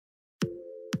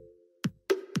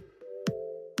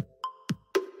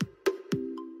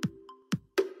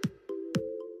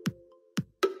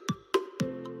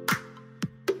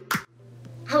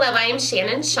Hello, I'm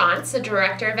Shannon Shantz, the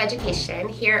Director of Education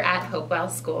here at Hopewell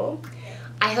School.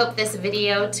 I hope this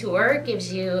video tour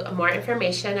gives you more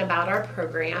information about our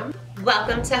program.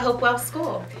 Welcome to Hopewell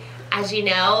School. As you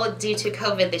know, due to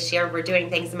COVID this year, we're doing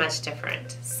things much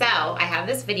different. So I have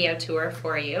this video tour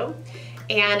for you,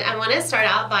 and I want to start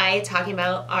out by talking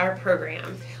about our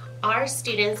program. Our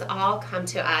students all come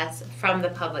to us from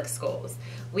the public schools.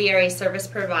 We are a service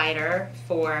provider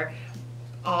for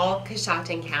all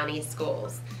Coshocton County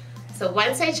schools. So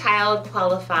once a child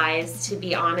qualifies to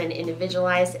be on an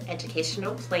individualized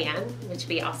educational plan, which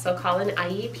we also call an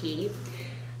IEP,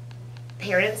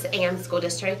 parents and school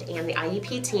district and the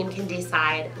IEP team can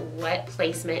decide what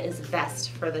placement is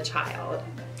best for the child.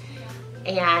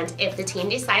 And if the team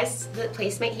decides the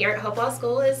placement here at Hopewell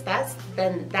School is best,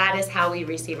 then that is how we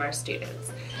receive our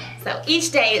students. So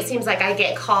each day it seems like I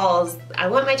get calls, I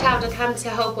want my child to come to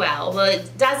Hopewell. Well,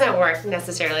 it doesn't work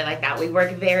necessarily like that. We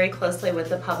work very closely with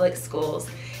the public schools,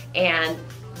 and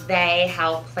they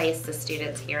help place the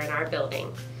students here in our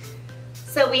building.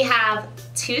 So we have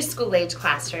 2 school-age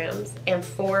classrooms and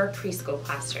 4 preschool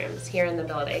classrooms here in the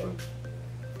building.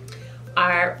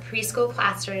 Our preschool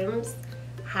classrooms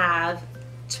have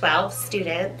 12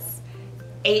 students,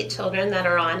 8 children that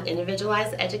are on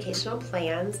individualized educational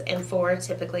plans, and 4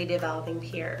 typically developing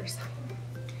peers.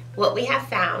 What we have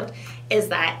found is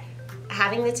that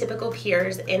having the typical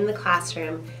peers in the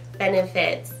classroom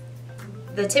benefits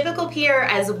the typical peer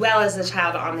as well as the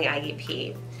child on the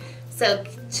IEP. So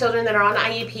children that are on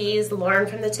IEPs learn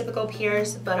from the typical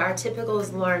peers, but our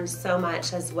typicals learn so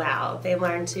much as well. They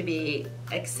learn to be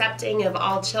accepting of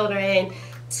all children,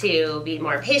 to be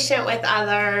more patient with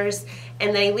others,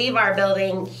 and they leave our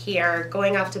building here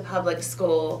going off to public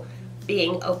school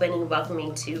being open and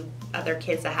welcoming to other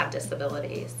kids that have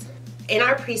disabilities. In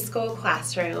our preschool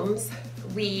classrooms,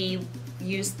 we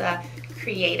use the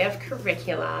creative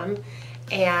curriculum,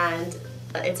 and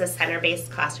it's a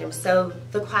center-based classroom. So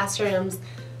the classrooms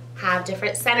have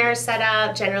different centers set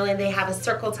up. Generally they have a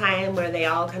circle time where they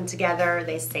all come together,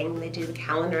 they sing, they do the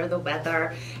calendar, the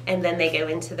weather, and then they go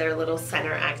into their little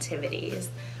center activities.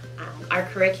 Our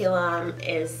curriculum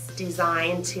is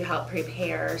designed to help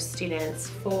prepare students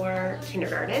for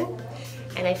kindergarten,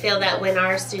 and I feel that when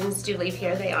our students do leave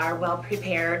here, they are well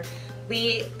prepared.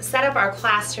 We set up our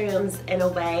classrooms in a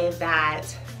way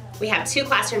that we have 2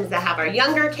 classrooms that have our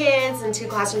younger kids and 2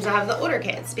 classrooms that have the older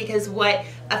kids, because what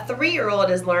a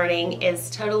 3-year-old is learning is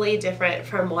totally different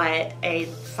from what a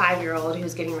 5-year-old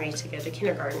who's getting ready to go to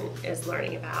kindergarten is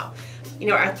learning about. You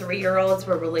know, our 3-year-olds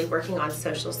were really working on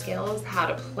social skills, how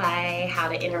to play, how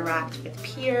to interact with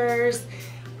peers.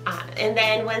 And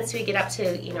then once we get up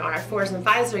to, you know, our 4s and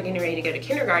 5s that are getting ready to go to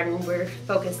kindergarten, we're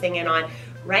focusing in on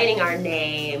writing our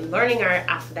name, learning our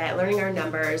alphabet, learning our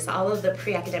numbers, all of the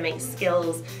pre-academic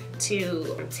skills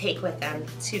to take with them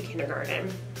to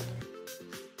kindergarten.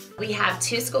 We have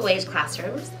 2 school-age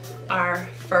classrooms. Our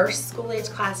first school-age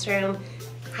classroom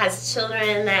has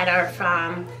children that are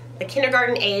from the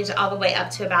kindergarten age all the way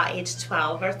up to about age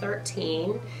 12 or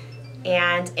 13.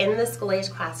 And in the school-age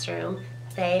classroom,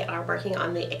 they are working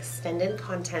on the extended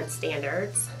content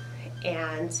standards.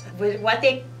 And what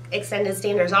the extended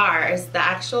standards are is the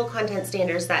actual content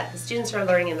standards that the students are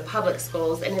learning in the public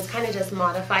schools, and it's kind of just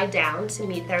modified down to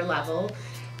meet their level.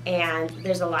 And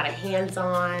there's a lot of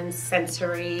hands-on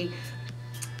sensory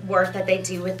work that they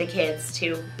do with the kids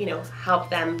to, you know, help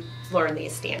them learn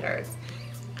these standards.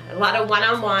 A lot of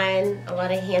one-on-one, a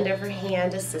lot of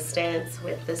hand-over-hand assistance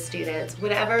with the students.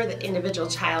 Whatever the individual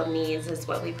child needs is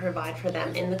what we provide for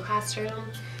them in the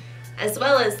classroom. As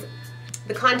well as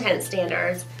the content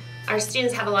standards, our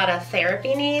students have a lot of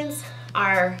therapy needs.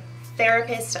 Our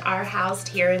therapists are housed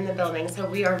here in the building, so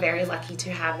we are very lucky to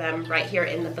have them right here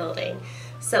in the building.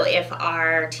 So if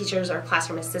our teachers or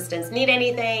classroom assistants need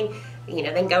anything, you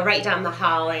know, then go right down the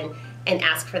hall and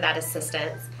ask for that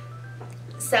assistance.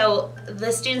 So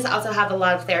the students also have a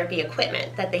lot of therapy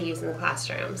equipment that they use in the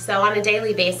classroom. So on a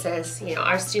daily basis, you know,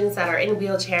 our students that are in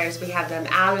wheelchairs, we have them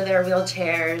out of their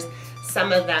wheelchairs.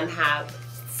 Some of them have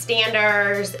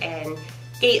standers and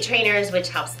gait trainers, which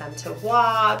helps them to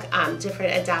walk,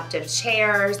 different adaptive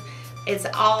chairs. It's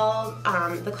all,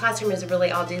 the classroom is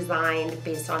really all designed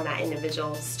based on that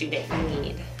individual student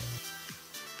need.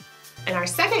 And our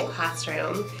second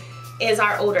classroom is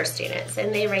our older students,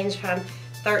 and they range from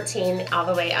 13 all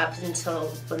the way up until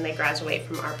when they graduate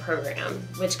from our program,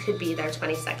 which could be their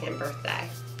 22nd birthday.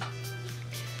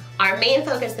 Our main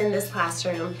focus in this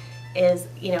classroom is,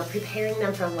 you know, preparing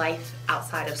them for life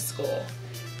outside of school.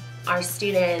 Our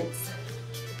students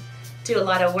do a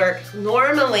lot of work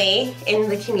normally in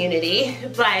the community,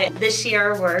 but this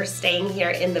year we're staying here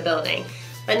in the building.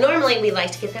 But normally we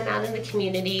like to get them out in the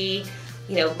community,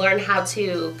 learn how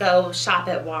to go shop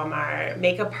at Walmart,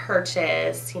 make a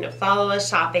purchase, follow a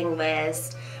shopping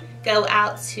list, go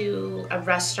out to a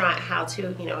restaurant, how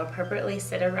to, appropriately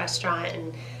sit at a restaurant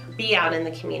and be out in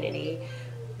the community.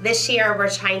 This year we're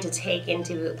trying to take and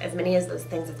do as many of those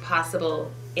things as possible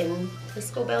in the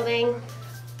school building.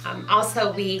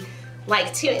 Also, we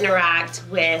like to interact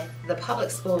with the public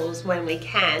schools when we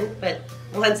can, but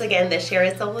once again this year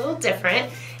it's a little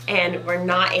different and we're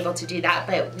not able to do that,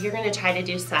 but we're going to try to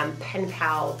do some pen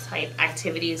pal type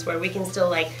activities where we can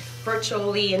still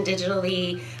virtually and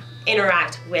digitally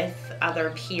interact with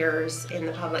other peers in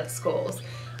the public schools.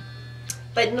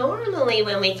 But normally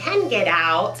when we can get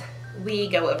out, we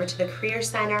go over to the Career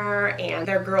Center, and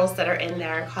there are girls that are in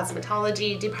their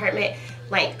cosmetology department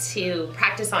like to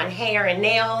practice on hair and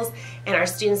nails, and our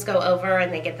students go over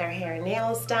and they get their hair and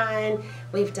nails done.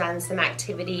 We've done some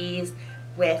activities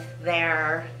with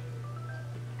their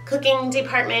cooking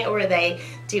department where they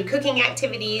do cooking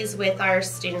activities with our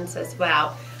students as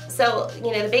well. So,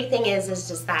 the big thing is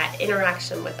just that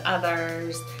interaction with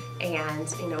others and,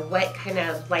 what kind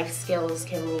of life skills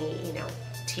can we,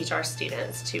 teach our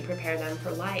students to prepare them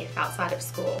for life outside of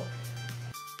school.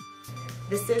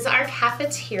 This is our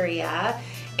cafeteria,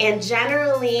 and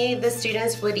generally the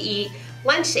students would eat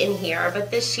lunch in here,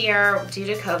 but this year, due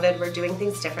to COVID, we're doing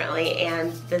things differently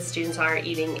and the students are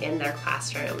eating in their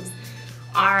classrooms.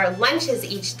 Our lunches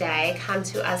each day come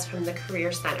to us from the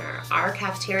Career Center. Our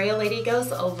cafeteria lady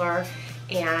goes over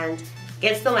and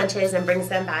gets the lunches and brings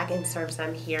them back and serves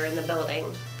them here in the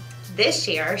building. This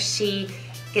year, she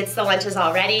gets the lunches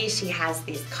already. She has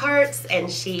these carts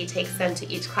and she takes them to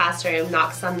each classroom,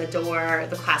 knocks on the door,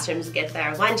 the classrooms get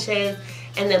their lunches,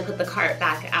 and then put the cart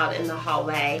back out in the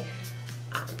hallway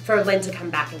for Lynn to come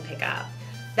back and pick up.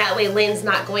 That way Lynn's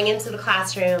not going into the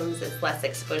classrooms, it's less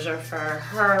exposure for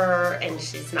her, and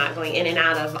she's not going in and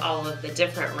out of all of the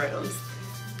different rooms.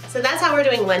 So that's how we're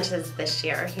doing lunches this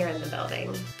year here in the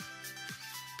building.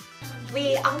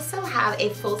 We also have a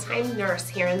full-time nurse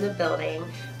here in the building.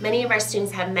 Many of our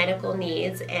students have medical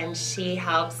needs, and she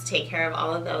helps take care of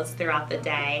all of those throughout the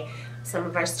day. Some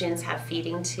of our students have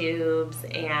feeding tubes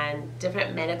and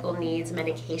different medical needs,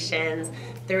 medications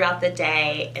throughout the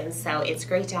day, and so it's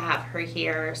great to have her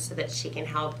here so that she can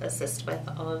help assist with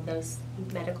all of those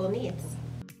medical needs.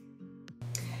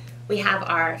 We have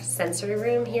our sensory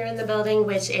room here in the building,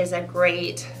 which is a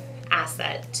great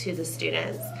asset to the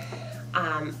students.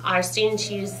 Our students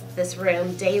use this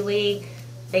room daily.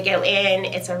 They go in,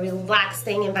 it's a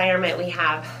relaxing environment. We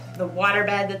have the water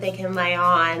bed that they can lay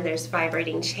on, there's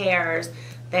vibrating chairs,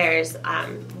 there's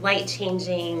light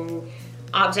changing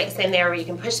objects in there where you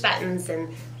can push buttons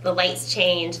and the lights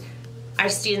change. Our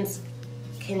students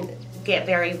can get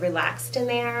very relaxed in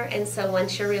there, and so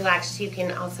once you're relaxed you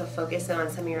can also focus on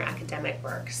some of your academic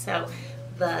work. So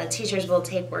the teachers will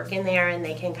take work in there and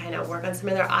they can kind of work on some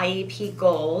of their IEP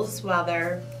goals while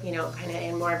they're, kind of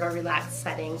in more of a relaxed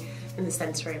setting in the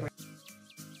sensory room.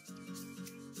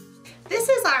 This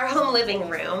is our home living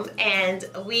room, and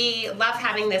we love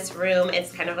having this room.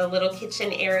 It's kind of a little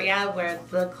kitchen area where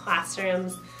the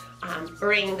classrooms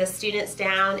bring the students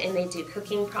down and they do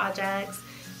cooking projects.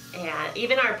 And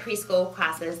even our preschool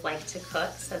classes like to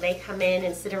cook, so they come in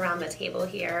and sit around the table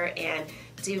here and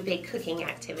do big cooking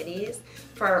activities.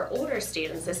 For our older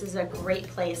students, this is a great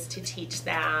place to teach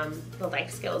them the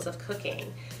life skills of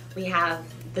cooking. We have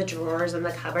the drawers and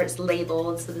the cupboards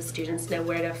labeled so the students know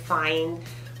where to find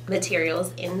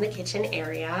materials in the kitchen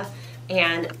area,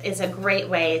 and it's a great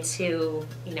way to,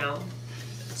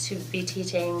 to be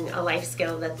teaching a life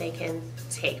skill that they can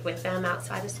take with them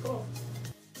outside of school.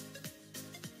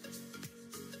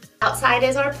 Outside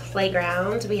is our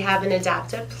playground. We have an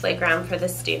adaptive playground for the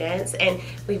students, and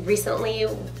we recently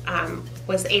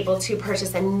was able to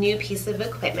purchase a new piece of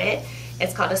equipment.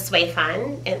 It's called a sway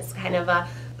fun. It's kind of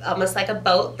almost like a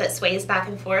boat that sways back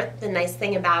and forth. The nice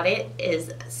thing about it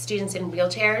is students in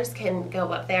wheelchairs can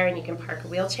go up there and you can park a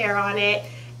wheelchair on it,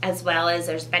 as well as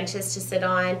there's benches to sit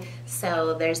on.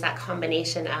 So there's that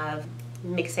combination of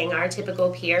mixing our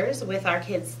typical peers with our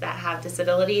kids that have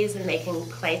disabilities, and they can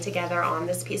play together on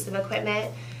this piece of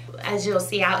equipment. As you'll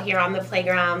see out here on the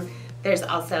playground, there's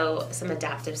also some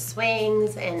adaptive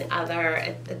swings and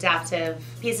other adaptive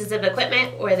pieces of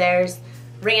equipment where there's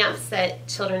ramps that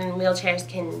children in wheelchairs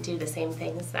can do the same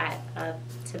things that a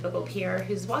typical peer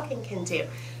who's walking can do.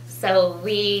 So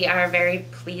we are very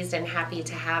pleased and happy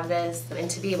to have this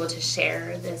and to be able to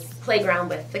share this playground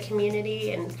with the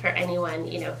community, and for anyone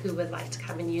who would like to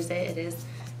come and use it, it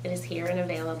is here and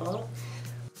available.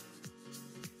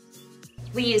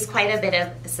 We use quite a bit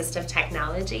of assistive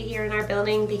technology here in our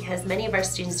building because many of our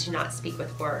students do not speak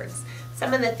with words.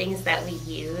 Some of the things that we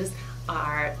use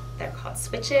are, they're called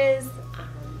switches,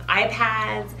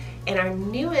 iPads, and our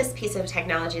newest piece of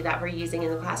technology that we're using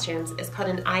in the classrooms is called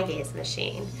an eye gaze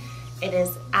machine. It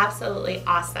is absolutely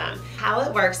awesome. How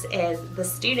it works is the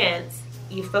students,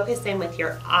 you focus in with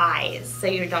your eyes, so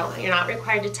you're not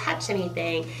required to touch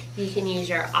anything. You can use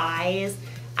your eyes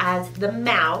as the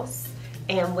mouse,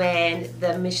 and when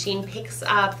the machine picks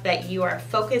up that you are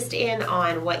focused in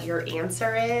on what your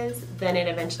answer is, then it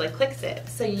eventually clicks it.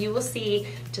 So you will see,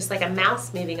 just like a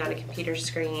mouse moving on a computer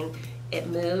screen, it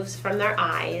moves from their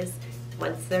eyes.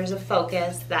 Once there's a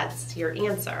focus, that's your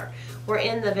answer. We're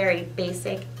in the very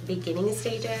basic beginning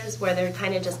stages where they're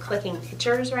kind of just clicking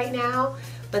pictures right now,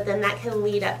 but then that can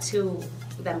lead up to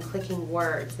them clicking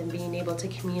words and being able to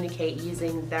communicate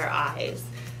using their eyes.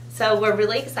 So we're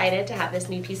really excited to have this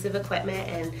new piece of equipment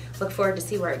and look forward to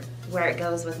see where it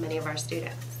goes with many of our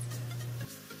students.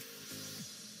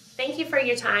 Thank you for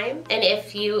your time, and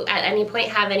if you at any point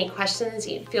have any questions,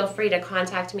 you feel free to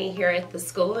contact me here at the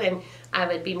school, and I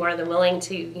would be more than willing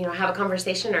to have a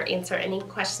conversation or answer any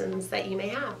questions that you may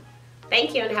have.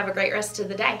 Thank you, and have a great rest of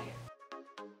the day.